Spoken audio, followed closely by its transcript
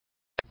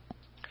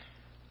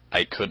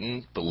I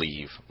couldn't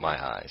believe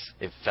my eyes.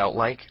 It felt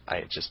like I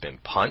had just been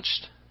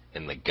punched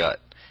in the gut.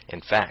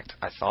 In fact,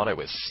 I thought I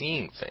was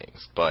seeing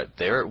things, but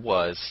there it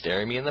was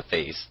staring me in the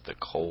face, the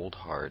cold,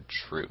 hard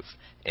truth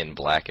in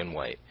black and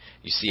white.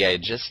 You see, I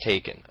had just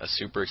taken a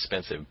super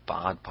expensive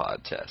bod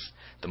pod test,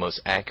 the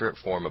most accurate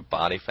form of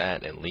body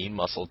fat and lean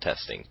muscle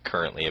testing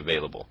currently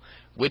available,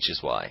 which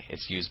is why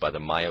it's used by the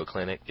Mayo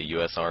Clinic, the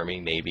U.S. Army,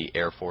 Navy,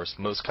 Air Force,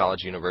 most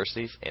college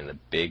universities, and the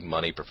big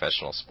money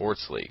professional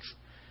sports leagues.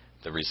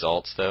 The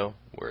results, though,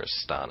 were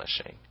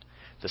astonishing.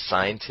 The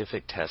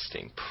scientific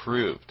testing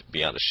proved,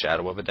 beyond a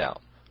shadow of a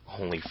doubt,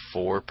 only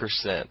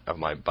 4% of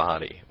my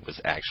body was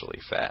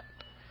actually fat.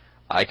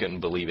 I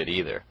couldn't believe it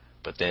either,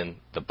 but then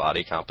the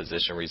body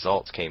composition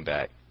results came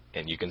back,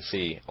 and you can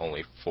see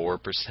only 4%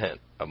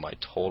 of my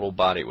total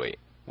body weight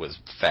was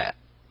fat.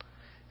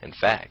 In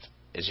fact,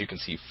 as you can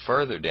see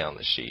further down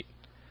the sheet,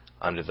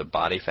 under the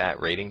body fat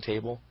rating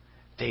table,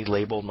 they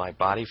labeled my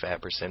body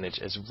fat percentage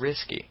as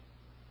risky.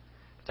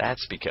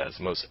 That's because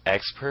most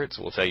experts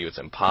will tell you it's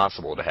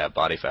impossible to have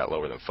body fat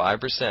lower than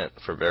 5%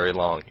 for very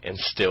long and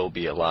still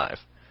be alive.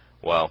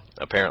 Well,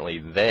 apparently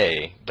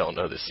they don't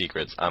know the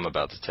secrets I'm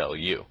about to tell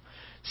you.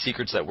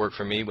 Secrets that worked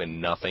for me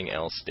when nothing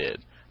else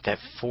did, that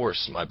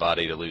forced my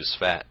body to lose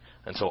fat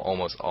until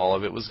almost all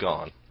of it was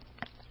gone.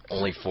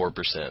 Only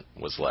 4%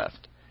 was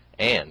left.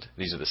 And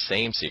these are the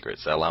same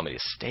secrets that allow me to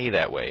stay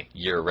that way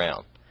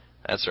year-round.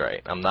 That's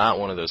right, I'm not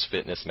one of those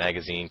fitness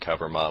magazine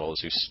cover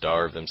models who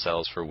starve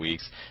themselves for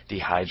weeks,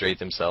 dehydrate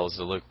themselves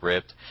to look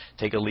ripped,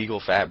 take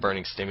illegal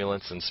fat-burning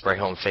stimulants and spray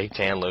on fake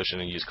tan lotion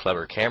and use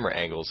clever camera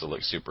angles to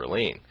look super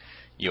lean.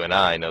 You and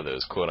I know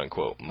those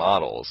quote-unquote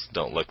models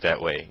don't look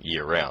that way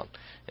year-round.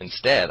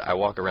 Instead, I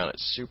walk around at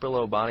super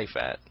low body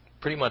fat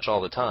pretty much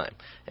all the time.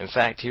 In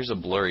fact, here's a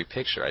blurry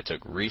picture I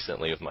took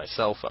recently with my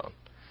cell phone.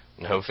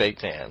 No fake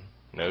tan,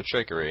 no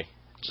trickery,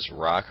 just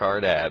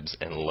rock-hard abs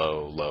and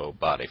low, low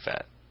body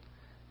fat.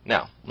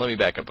 Now, let me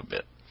back up a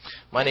bit.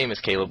 My name is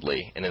Caleb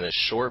Lee, and in this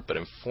short but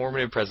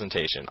informative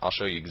presentation, I'll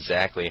show you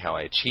exactly how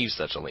I achieve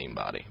such a lean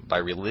body by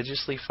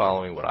religiously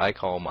following what I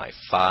call my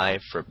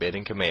 5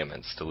 forbidden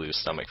commandments to lose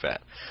stomach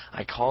fat.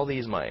 I call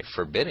these my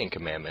forbidden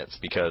commandments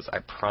because I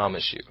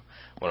promise you,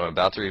 what I'm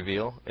about to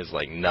reveal is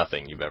like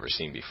nothing you've ever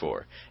seen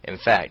before. In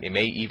fact, it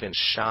may even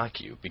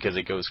shock you because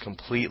it goes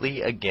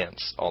completely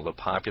against all the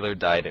popular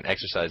diet and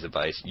exercise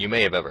advice you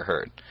may have ever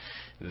heard.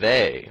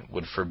 They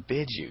would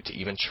forbid you to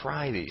even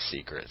try these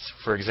secrets.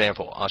 For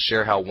example, I'll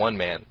share how one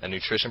man, a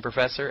nutrition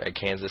professor at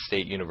Kansas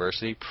State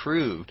University,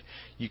 proved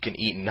you can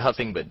eat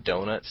nothing but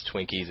donuts,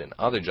 Twinkies, and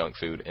other junk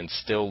food and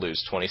still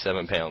lose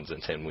 27 pounds in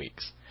 10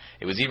 weeks.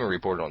 It was even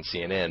reported on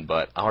CNN,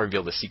 but I'll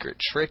reveal the secret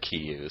trick he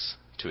used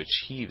to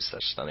achieve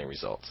such stunning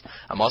results.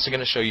 I'm also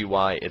going to show you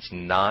why it's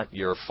not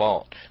your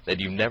fault that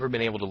you've never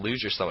been able to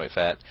lose your stomach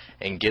fat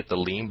and get the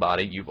lean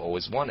body you've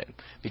always wanted,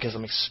 because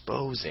I'm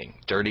exposing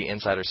dirty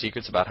insider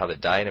secrets about how the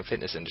diet and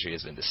fitness industry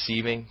has been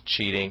deceiving,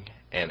 cheating,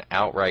 and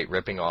outright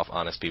ripping off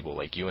honest people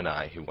like you and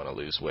I who want to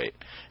lose weight.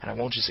 And I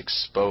won't just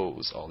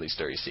expose all these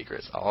dirty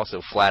secrets. I'll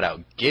also flat out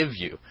give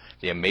you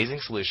the amazing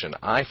solution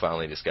I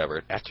finally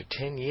discovered after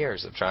 10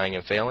 years of trying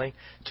and failing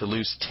to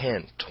lose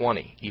 10,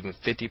 20, even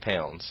 50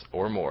 pounds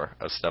or more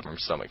of stubborn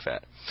stomach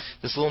fat.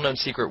 This little known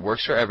secret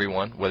works for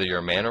everyone, whether you're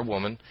a man or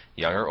woman,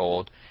 young or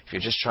old, if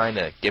you're just trying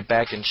to get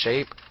back in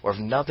shape, or if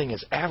nothing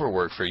has ever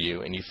worked for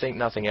you and you think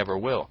nothing ever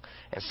will.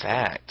 In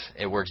fact,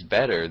 it works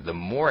better the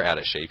more out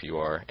of shape you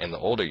are and the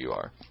older you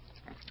are.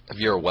 If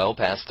you're well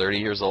past 30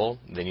 years old,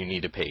 then you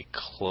need to pay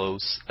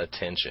close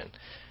attention.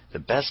 The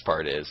best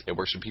part is it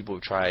works for people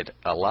who've tried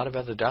a lot of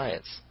other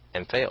diets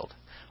and failed.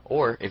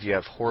 Or if you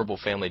have horrible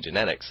family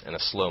genetics and a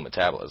slow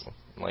metabolism,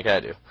 like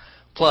I do.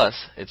 Plus,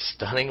 it's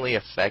stunningly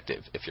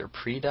effective if you're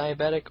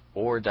pre-diabetic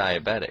or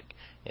diabetic.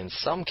 In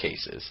some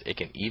cases, it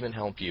can even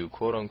help you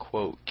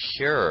quote-unquote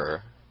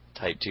cure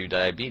type 2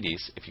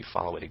 diabetes if you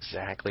follow it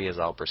exactly as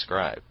I'll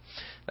prescribe.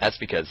 That's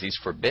because these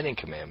forbidden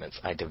commandments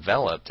I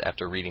developed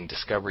after reading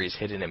discoveries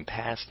hidden in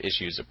past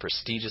issues of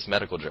prestigious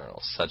medical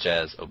journals such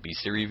as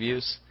Obesity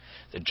Reviews,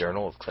 the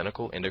Journal of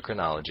Clinical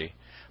Endocrinology,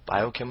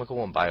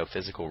 Biochemical and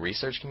Biophysical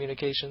Research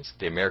Communications,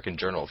 the American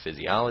Journal of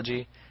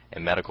Physiology,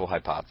 and Medical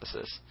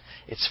Hypothesis.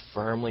 It's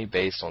firmly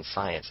based on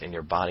science, and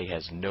your body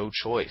has no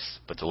choice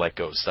but to let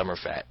go of stomach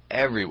fat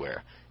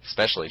everywhere,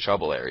 especially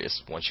trouble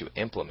areas, once you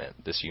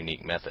implement this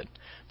unique method.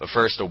 But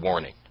first, a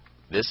warning.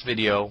 This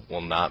video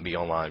will not be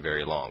online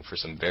very long for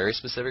some very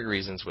specific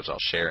reasons which I'll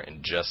share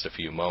in just a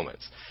few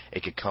moments.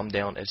 It could come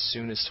down as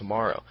soon as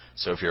tomorrow,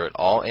 so if you're at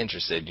all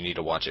interested, you need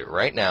to watch it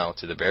right now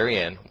to the very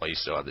end while you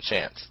still have the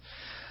chance.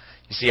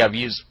 You see, I've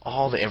used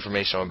all the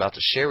information I'm about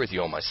to share with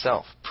you on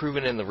myself,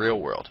 proven in the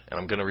real world, and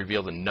I'm going to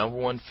reveal the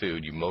 #1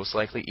 food you most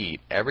likely eat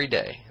every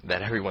day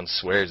that everyone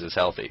swears is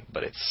healthy,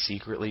 but it's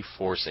secretly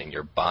forcing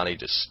your body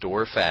to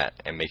store fat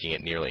and making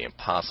it nearly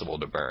impossible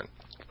to burn.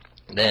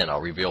 Then I'll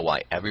reveal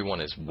why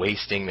everyone is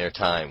wasting their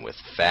time with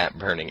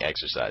fat-burning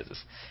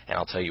exercises, and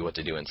I'll tell you what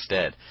to do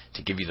instead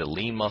to give you the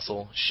lean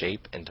muscle,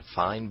 shape, and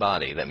defined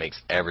body that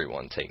makes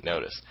everyone take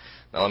notice.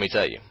 Now let me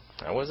tell you,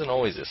 I wasn't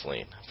always this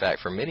lean. In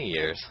fact, for many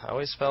years, I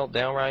always felt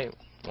downright,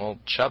 well,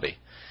 chubby.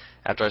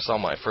 After I saw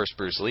my first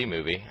Bruce Lee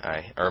movie,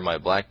 I earned my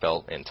black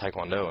belt in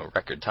Taekwondo in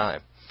record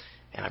time,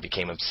 and I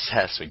became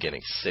obsessed with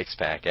getting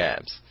six-pack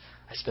abs.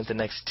 I spent the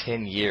next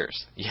 10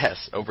 years,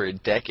 yes, over a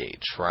decade,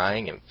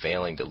 trying and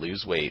failing to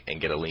lose weight and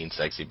get a lean,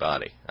 sexy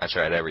body. I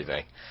tried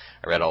everything.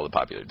 I read all the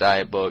popular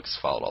diet books,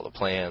 followed all the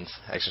plans,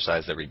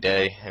 exercised every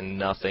day, and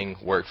nothing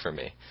worked for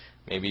me.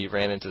 Maybe you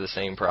ran into the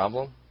same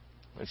problem?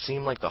 It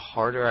seemed like the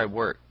harder I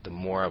worked, the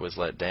more I was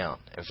let down.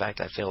 In fact,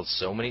 I failed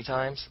so many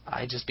times,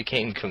 I just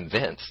became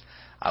convinced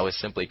I was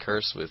simply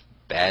cursed with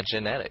bad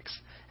genetics,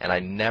 and I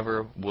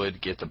never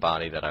would get the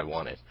body that I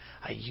wanted.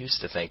 I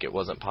used to think it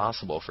wasn't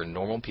possible for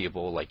normal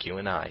people like you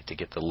and I to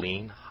get the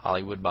lean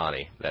Hollywood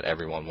body that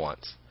everyone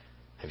wants.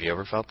 Have you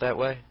ever felt that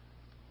way?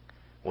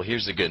 Well,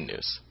 here's the good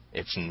news.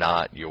 It's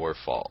not your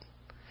fault.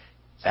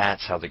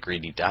 That's how the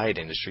greedy diet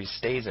industry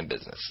stays in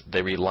business.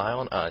 They rely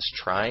on us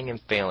trying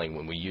and failing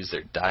when we use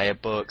their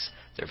diet books,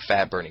 their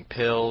fat-burning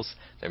pills,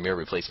 their meal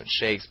replacement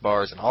shakes,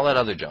 bars, and all that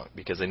other junk,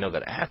 because they know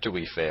that after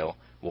we fail,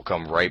 we'll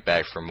come right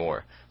back for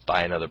more.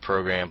 Buy another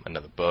program,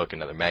 another book,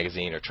 another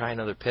magazine, or try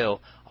another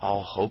pill,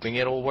 all hoping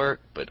it'll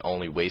work, but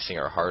only wasting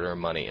our hard-earned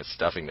money and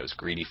stuffing those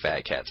greedy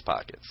fat cats'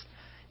 pockets.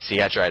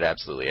 See, I tried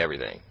absolutely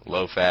everything.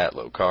 Low fat,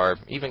 low carb,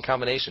 even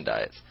combination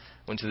diets.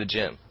 Went to the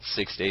gym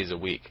 6 days a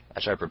week.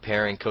 I tried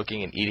preparing,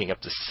 cooking, and eating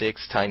up to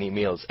 6 tiny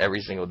meals every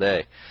single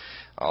day.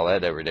 All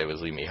that ever did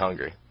was leave me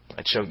hungry.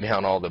 I choked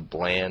down all the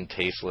bland,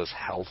 tasteless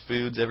health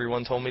foods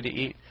everyone told me to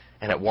eat,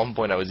 and at one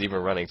point I was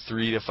even running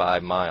 3 to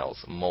 5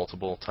 miles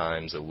multiple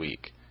times a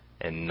week,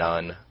 and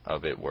none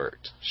of it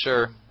worked.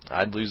 Sure,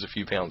 I'd lose a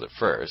few pounds at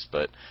first,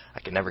 but I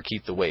could never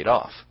keep the weight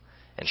off,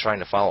 and trying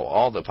to follow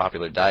all the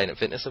popular diet and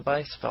fitness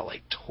advice felt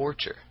like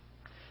torture.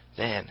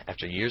 Then,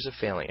 after years of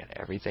failing at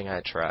everything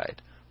I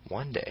tried,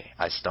 one day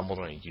I stumbled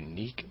on a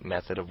unique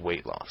method of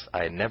weight loss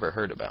I had never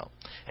heard about.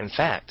 In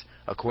fact,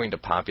 according to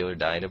popular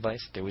diet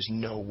advice, there was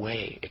no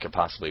way it could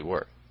possibly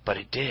work, but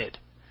it did.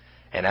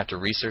 And after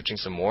researching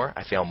some more,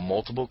 I found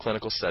multiple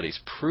clinical studies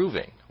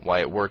proving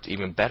why it worked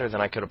even better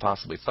than I could have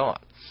possibly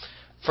thought.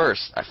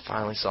 First, I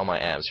finally saw my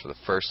abs for the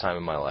first time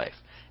in my life,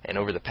 and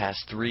over the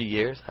past 3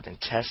 years, I've been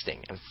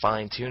testing and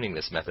fine-tuning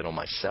this method on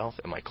myself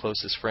and my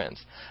closest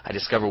friends. I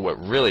discovered what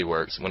really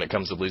works when it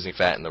comes to losing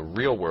fat in the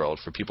real world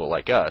for people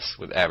like us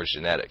with average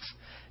genetics.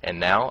 And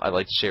now, I'd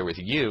like to share with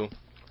you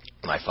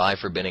my 5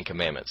 forbidden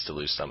commandments to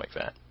lose stomach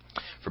fat.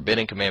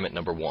 Forbidden commandment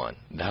number 1,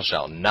 thou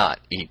shalt not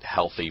eat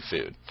healthy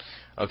food.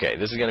 Okay,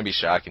 this is going to be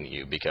shocking to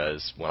you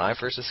because when I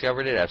first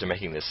discovered it after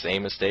making the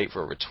same mistake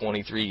for over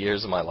 23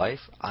 years of my life,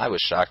 I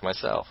was shocked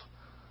myself.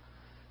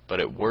 But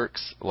it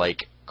works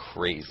like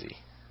crazy.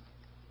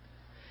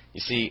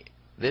 You see,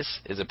 this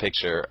is a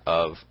picture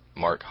of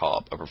Mark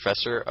Haub, a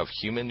professor of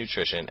human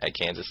nutrition at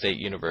Kansas State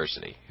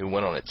University, who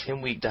went on a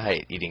 10-week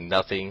diet eating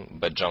nothing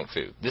but junk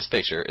food. This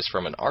picture is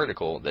from an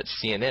article that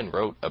CNN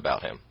wrote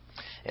about him.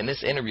 In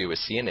this interview with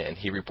CNN,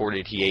 he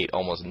reported he ate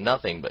almost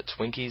nothing but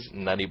Twinkies,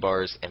 Nutty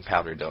Bars, and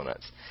powdered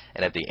donuts.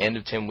 And at the end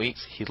of 10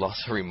 weeks, he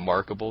lost a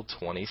remarkable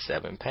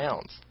 27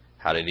 pounds.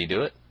 How did he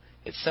do it?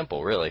 It's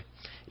simple, really.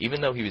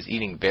 Even though he was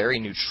eating very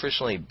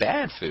nutritionally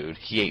bad food,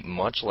 he ate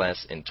much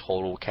less in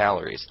total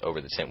calories over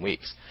the 10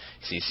 weeks.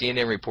 See,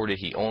 CNN reported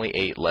he only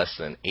ate less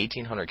than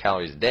 1,800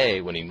 calories a day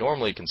when he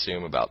normally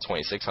consumed about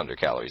 2,600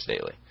 calories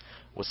daily.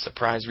 What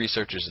surprised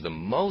researchers the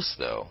most,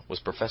 though, was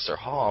Professor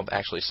Haub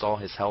actually saw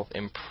his health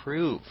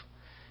improve,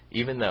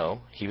 even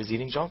though he was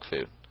eating junk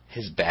food.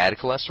 His bad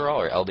cholesterol,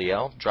 or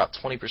LDL, dropped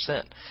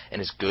 20%, and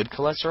his good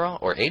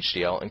cholesterol, or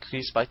HDL,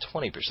 increased by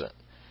 20%.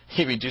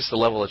 He reduced the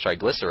level of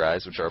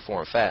triglycerides, which are a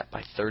form of fat,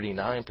 by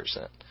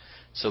 39%.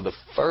 So the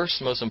first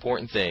most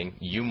important thing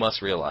you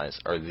must realize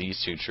are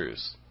these 2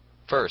 truths.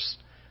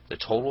 First, the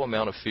total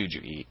amount of food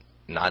you eat,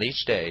 not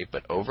each day,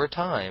 but over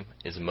time,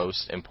 is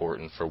most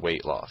important for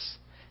weight loss.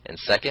 And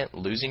second,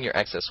 losing your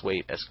excess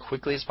weight as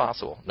quickly as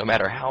possible, no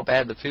matter how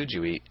bad the food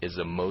you eat, is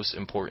the most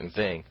important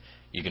thing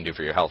you can do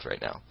for your health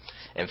right now.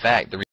 In fact, the